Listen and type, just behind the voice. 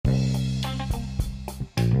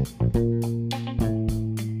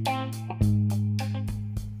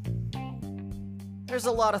There's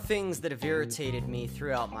a lot of things that have irritated me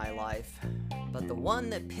throughout my life, but the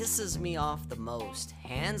one that pisses me off the most,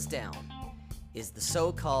 hands down, is the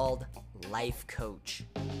so-called life coach.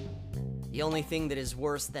 The only thing that is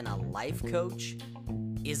worse than a life coach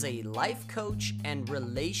is a life coach and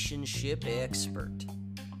relationship expert.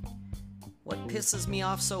 What pisses me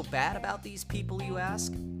off so bad about these people, you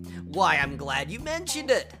ask? Why, I'm glad you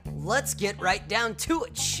mentioned it. Let's get right down to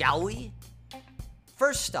it, shall we?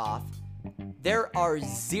 First off, there are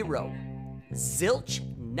zero, zilch,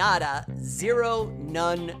 nada, zero,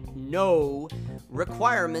 none, no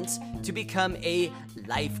requirements to become a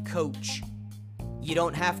life coach. You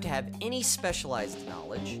don't have to have any specialized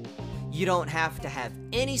knowledge. You don't have to have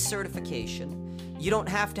any certification. You don't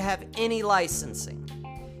have to have any licensing.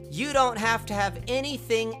 You don't have to have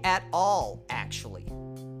anything at all, actually.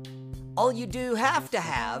 All you do have to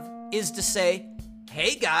have is to say,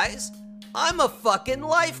 hey guys, I'm a fucking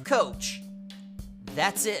life coach.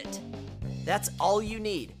 That's it. That's all you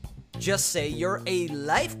need. Just say you're a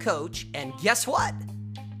life coach, and guess what?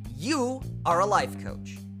 You are a life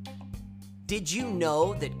coach. Did you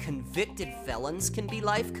know that convicted felons can be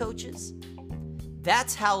life coaches?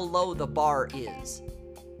 That's how low the bar is.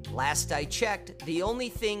 Last I checked, the only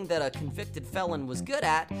thing that a convicted felon was good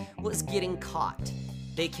at was getting caught.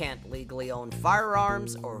 They can't legally own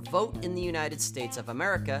firearms or vote in the United States of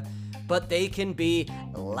America, but they can be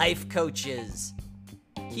life coaches.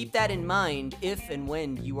 Keep that in mind if and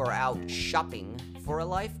when you are out shopping for a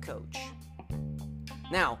life coach.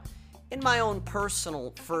 Now, in my own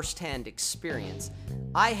personal first-hand experience,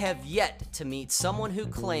 I have yet to meet someone who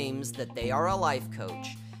claims that they are a life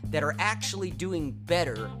coach that are actually doing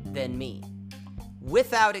better than me.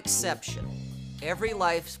 Without exception, every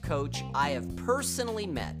life coach I have personally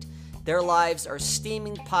met, their lives are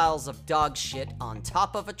steaming piles of dog shit on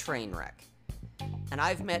top of a train wreck. And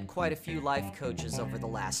I've met quite a few life coaches over the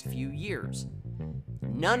last few years.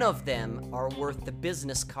 None of them are worth the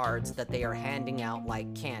business cards that they are handing out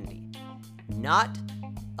like candy. Not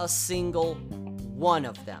a single one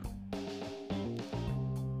of them.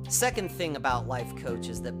 Second thing about life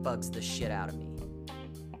coaches that bugs the shit out of me.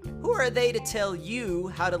 Who are they to tell you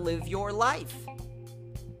how to live your life?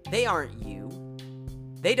 They aren't you.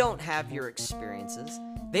 They don't have your experiences.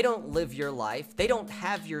 They don't live your life. They don't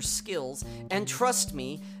have your skills. And trust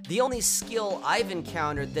me, the only skill I've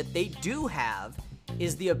encountered that they do have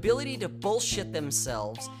is the ability to bullshit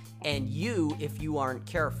themselves and you if you aren't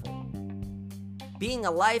careful. Being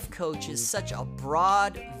a life coach is such a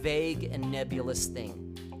broad, vague, and nebulous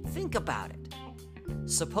thing. Think about it.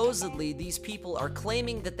 Supposedly, these people are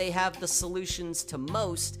claiming that they have the solutions to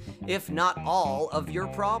most, if not all, of your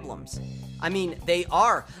problems. I mean, they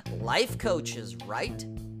are life coaches, right?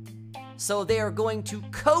 So they are going to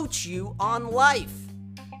coach you on life.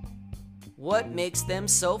 What makes them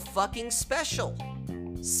so fucking special?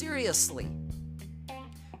 Seriously.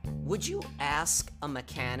 Would you ask a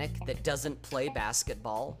mechanic that doesn't play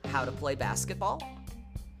basketball how to play basketball?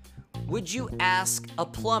 Would you ask a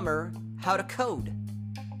plumber how to code?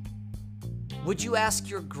 Would you ask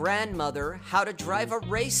your grandmother how to drive a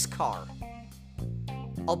race car?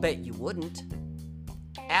 I'll bet you wouldn't.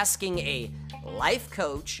 Asking a life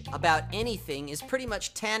coach about anything is pretty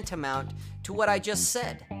much tantamount to what I just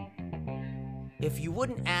said. If you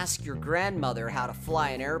wouldn't ask your grandmother how to fly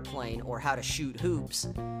an airplane or how to shoot hoops,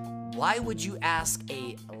 why would you ask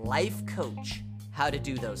a life coach how to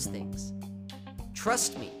do those things?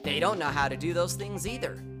 Trust me, they don't know how to do those things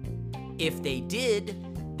either. If they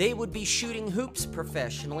did, they would be shooting hoops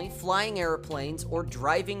professionally, flying airplanes, or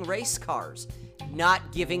driving race cars,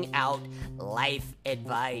 not giving out life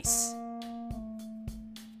advice.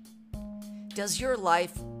 Does your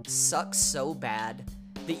life suck so bad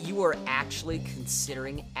that you are actually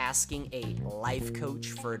considering asking a life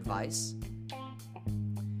coach for advice?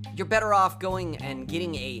 You're better off going and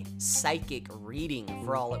getting a psychic reading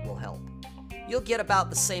for all it will help. You'll get about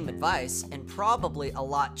the same advice and probably a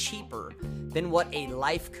lot cheaper than what a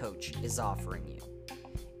life coach is offering you.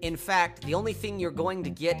 In fact, the only thing you're going to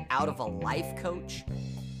get out of a life coach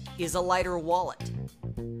is a lighter wallet.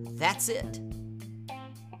 That's it.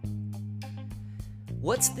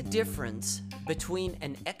 What's the difference between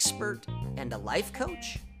an expert and a life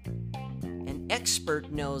coach? An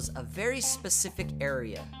expert knows a very specific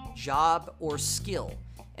area, job, or skill,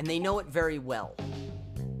 and they know it very well.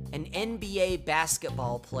 An NBA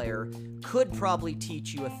basketball player could probably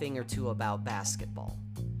teach you a thing or two about basketball.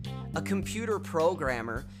 A computer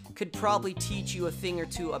programmer could probably teach you a thing or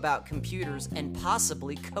two about computers and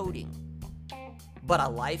possibly coding. But a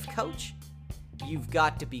life coach? You've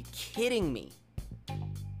got to be kidding me.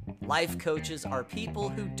 Life coaches are people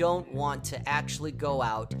who don't want to actually go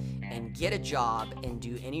out and get a job and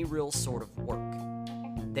do any real sort of work.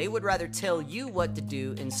 They would rather tell you what to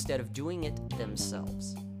do instead of doing it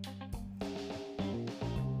themselves.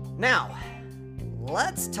 Now,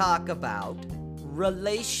 let's talk about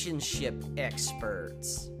relationship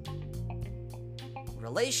experts.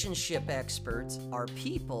 Relationship experts are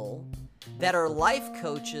people that are life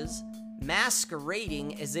coaches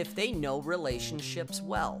masquerading as if they know relationships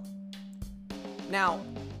well. Now,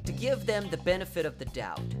 to give them the benefit of the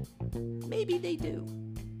doubt, maybe they do.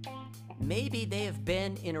 Maybe they have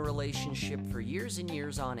been in a relationship for years and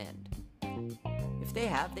years on end. If they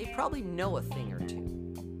have, they probably know a thing or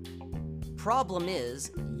two. Problem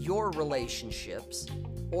is, your relationships,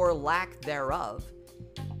 or lack thereof,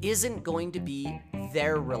 isn't going to be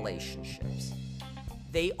their relationships.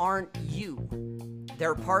 They aren't you.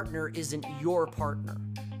 Their partner isn't your partner.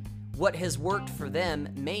 What has worked for them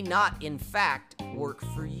may not, in fact, work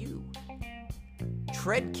for you.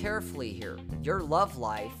 Tread carefully here. Your love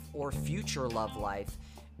life or future love life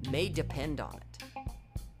may depend on it.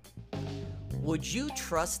 Would you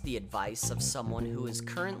trust the advice of someone who is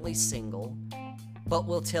currently single, but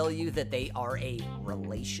will tell you that they are a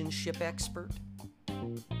relationship expert?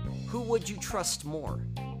 Who would you trust more?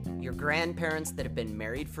 Your grandparents that have been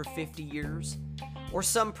married for 50 years? Or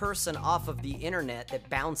some person off of the internet that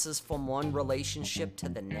bounces from one relationship to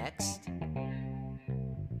the next?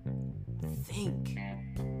 Think.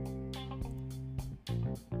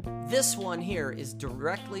 This one here is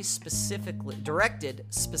directed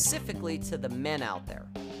specifically to the men out there.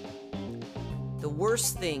 The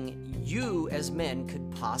worst thing you as men could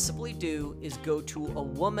possibly do is go to a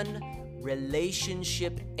woman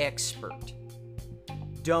relationship expert.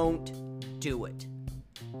 Don't do it.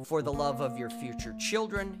 For the love of your future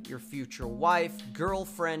children, your future wife,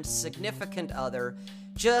 girlfriend, significant other,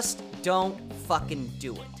 just don't fucking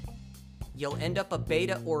do it. You'll end up a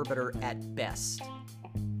beta orbiter at best.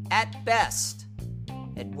 At best.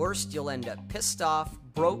 At worst, you'll end up pissed off,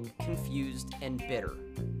 broke, confused, and bitter.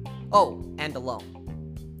 Oh, and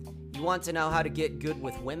alone. You want to know how to get good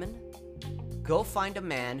with women? Go find a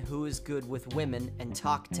man who is good with women and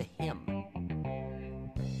talk to him.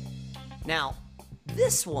 Now,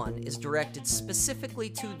 this one is directed specifically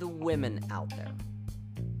to the women out there.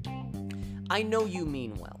 I know you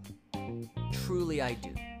mean well. Truly I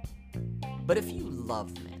do. But if you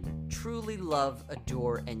love men, truly love,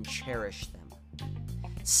 adore, and cherish them,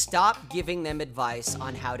 stop giving them advice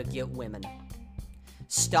on how to get women.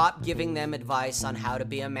 Stop giving them advice on how to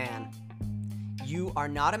be a man. You are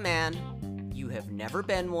not a man. You have never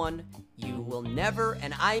been one. You will never,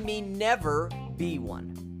 and I mean never, be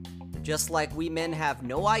one. Just like we men have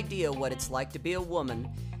no idea what it's like to be a woman,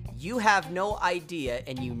 you have no idea,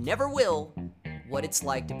 and you never will, what it's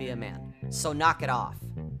like to be a man. So knock it off.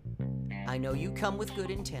 I know you come with good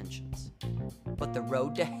intentions, but the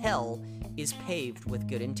road to hell is paved with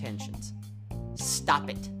good intentions. Stop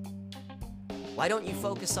it. Why don't you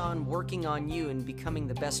focus on working on you and becoming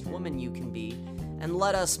the best woman you can be, and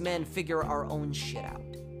let us men figure our own shit out?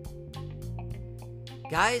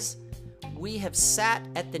 Guys, we have sat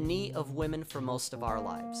at the knee of women for most of our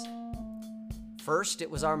lives. First, it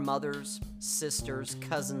was our mothers, sisters,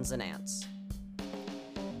 cousins, and aunts.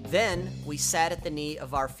 Then, we sat at the knee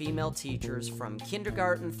of our female teachers from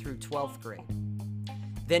kindergarten through 12th grade.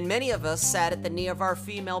 Then many of us sat at the knee of our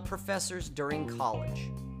female professors during college.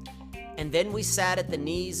 And then we sat at the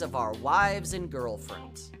knees of our wives and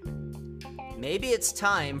girlfriends. Maybe it's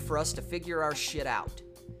time for us to figure our shit out.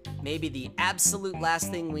 Maybe the absolute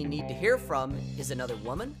last thing we need to hear from is another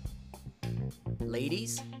woman.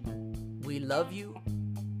 Ladies, we love you,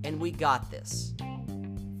 and we got this.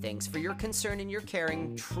 Thanks for your concern and your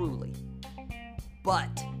caring, truly.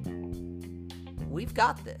 But we've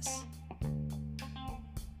got this.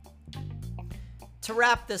 To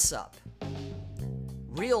wrap this up,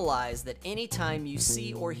 realize that anytime you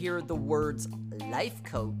see or hear the words life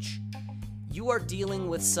coach, you are dealing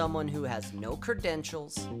with someone who has no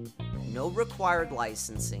credentials, no required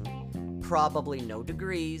licensing, probably no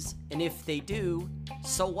degrees, and if they do,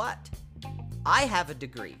 so what? I have a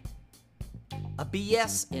degree. A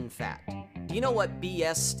BS, in fact. Do you know what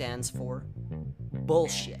BS stands for?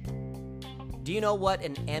 Bullshit. Do you know what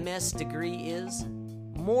an MS degree is?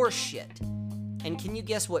 More shit. And can you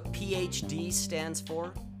guess what PhD stands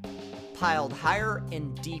for? Piled higher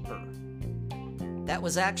and deeper. That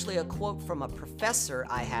was actually a quote from a professor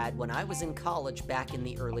I had when I was in college back in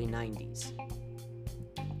the early 90s.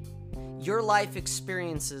 Your life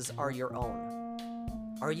experiences are your own.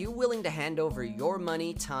 Are you willing to hand over your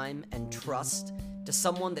money, time, and trust to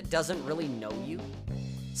someone that doesn't really know you?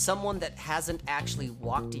 Someone that hasn't actually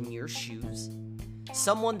walked in your shoes?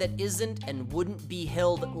 Someone that isn't and wouldn't be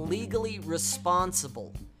held legally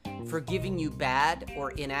responsible for giving you bad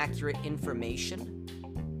or inaccurate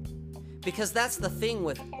information? Because that's the thing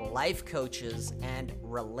with life coaches and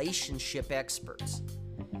relationship experts.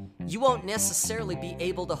 You won't necessarily be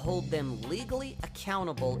able to hold them legally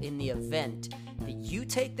accountable in the event that you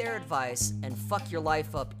take their advice and fuck your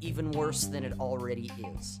life up even worse than it already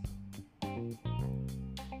is.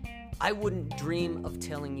 I wouldn't dream of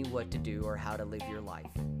telling you what to do or how to live your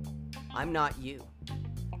life. I'm not you.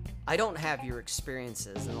 I don't have your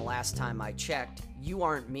experiences, and the last time I checked, you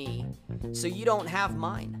aren't me, so you don't have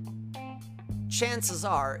mine. Chances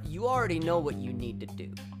are, you already know what you need to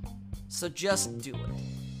do. So just do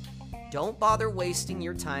it. Don't bother wasting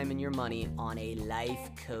your time and your money on a life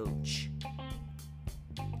coach.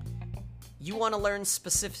 You want to learn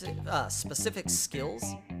specific skills?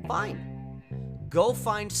 Fine. Go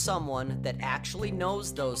find someone that actually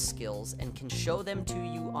knows those skills and can show them to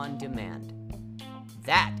you on demand.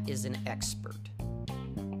 That is an expert.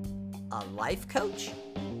 A life coach?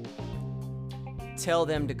 Tell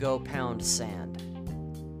them to go pound sand.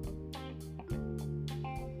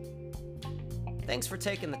 Thanks for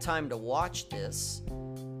taking the time to watch this.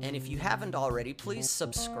 And if you haven't already, please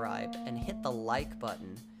subscribe and hit the like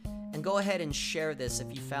button. And go ahead and share this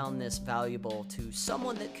if you found this valuable to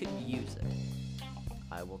someone that could use it.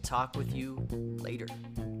 I will talk with you later.